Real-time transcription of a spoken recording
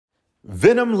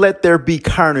Venom Let There Be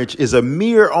Carnage is a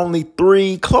mere only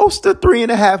close to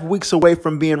 3.5 weeks away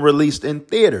from being released in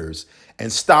theaters.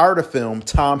 And star of the film,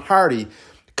 Tom Hardy,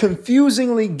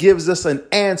 confusingly gives us an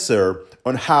answer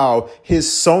on how his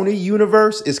Sony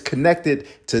universe is connected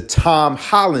to Tom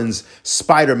Holland's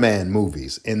Spider-Man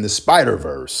movies in the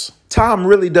Spider-Verse. Tom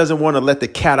really doesn't want to let the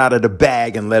cat out of the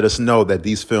bag and let us know that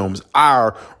these films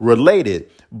are related,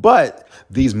 but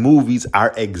these movies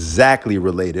are exactly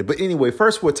related. But anyway,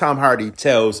 first what Tom Hardy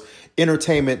tells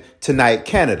Entertainment Tonight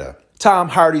Canada. Tom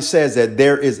Hardy says that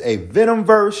there is a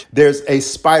Venomverse, there's a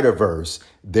Spider-Verse,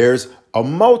 there's a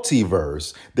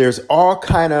multiverse, there's all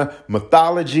kind of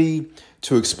mythology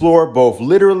to explore both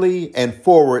literally and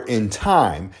forward in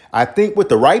time. I think with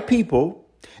the right people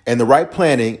and the right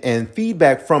planning and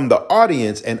feedback from the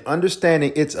audience and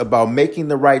understanding it's about making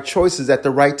the right choices at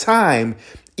the right time,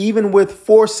 even with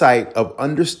foresight of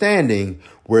understanding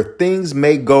where things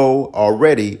may go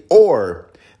already or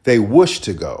they wish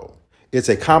to go. It's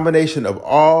a combination of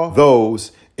all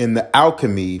those in the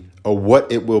alchemy of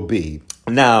what it will be.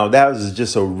 Now, that was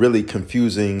just a really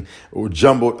confusing or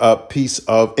jumbled up piece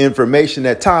of information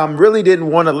that Tom really didn't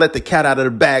want to let the cat out of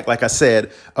the bag, like I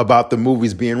said, about the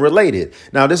movies being related.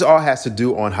 Now, this all has to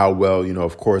do on how well,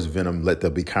 of course, Venom Let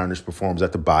There Be Carnage performs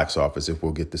at the box office, if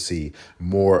we'll get to see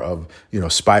more of,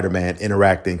 Spider-Man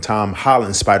interacting, Tom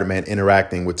Holland's Spider-Man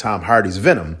interacting with Tom Hardy's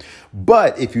Venom.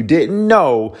 But if you didn't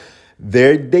know,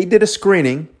 they did a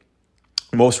screening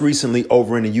most recently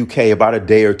over in the UK about a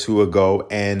day or two ago,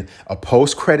 and a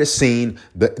post-credit scene,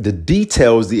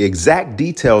 the exact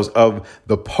details of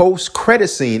the post-credit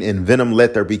scene in Venom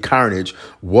Let There Be Carnage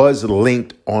was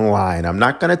linked online. I'm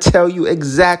not going to tell you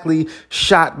exactly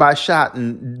shot by shot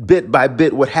and bit by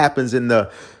bit what happens in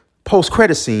the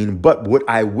post-credit scene, but what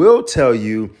I will tell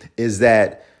you is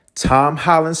that Tom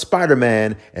Holland's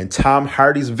Spider-Man and Tom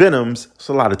Hardy's Venoms, it's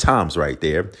a lot of Toms right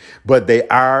there, but they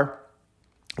are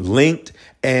linked,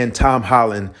 and Tom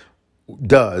Holland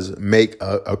does make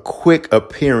a quick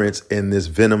appearance in this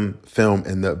Venom film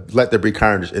in the Let There Be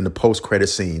Carnage in the post-credit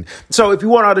scene. So if you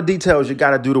want all the details, you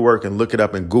got to do the work and look it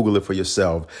up and Google it for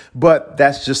yourself. But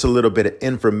that's just a little bit of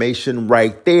information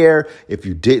right there if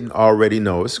you didn't already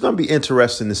know. It's going to be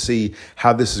interesting to see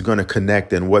how this is going to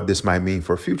connect and what this might mean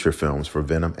for future films for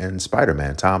Venom and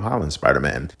Spider-Man, Tom Holland's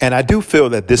Spider-Man. And I do feel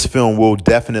that this film will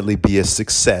definitely be a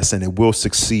success and it will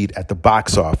succeed at the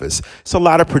box office. It's a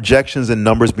lot of projections and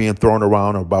numbers being thrown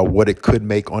around about what it could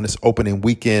make on its opening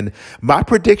weekend. My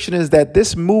prediction is that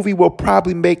this movie will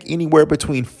probably make anywhere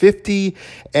between 50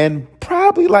 and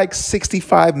probably like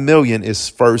 65 million its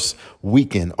first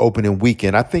opening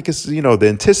weekend. I think it's, the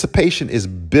anticipation is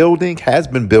building, has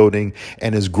been building,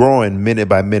 and is growing minute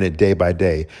by minute, day by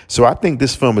day. So I think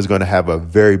this film is going to have a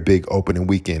very big opening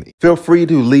weekend. Feel free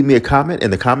to leave me a comment in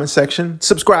the comment section.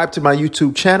 Subscribe to my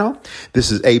YouTube channel.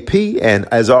 This is AP, and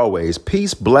as always,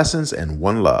 peace, blessings, and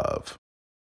one love.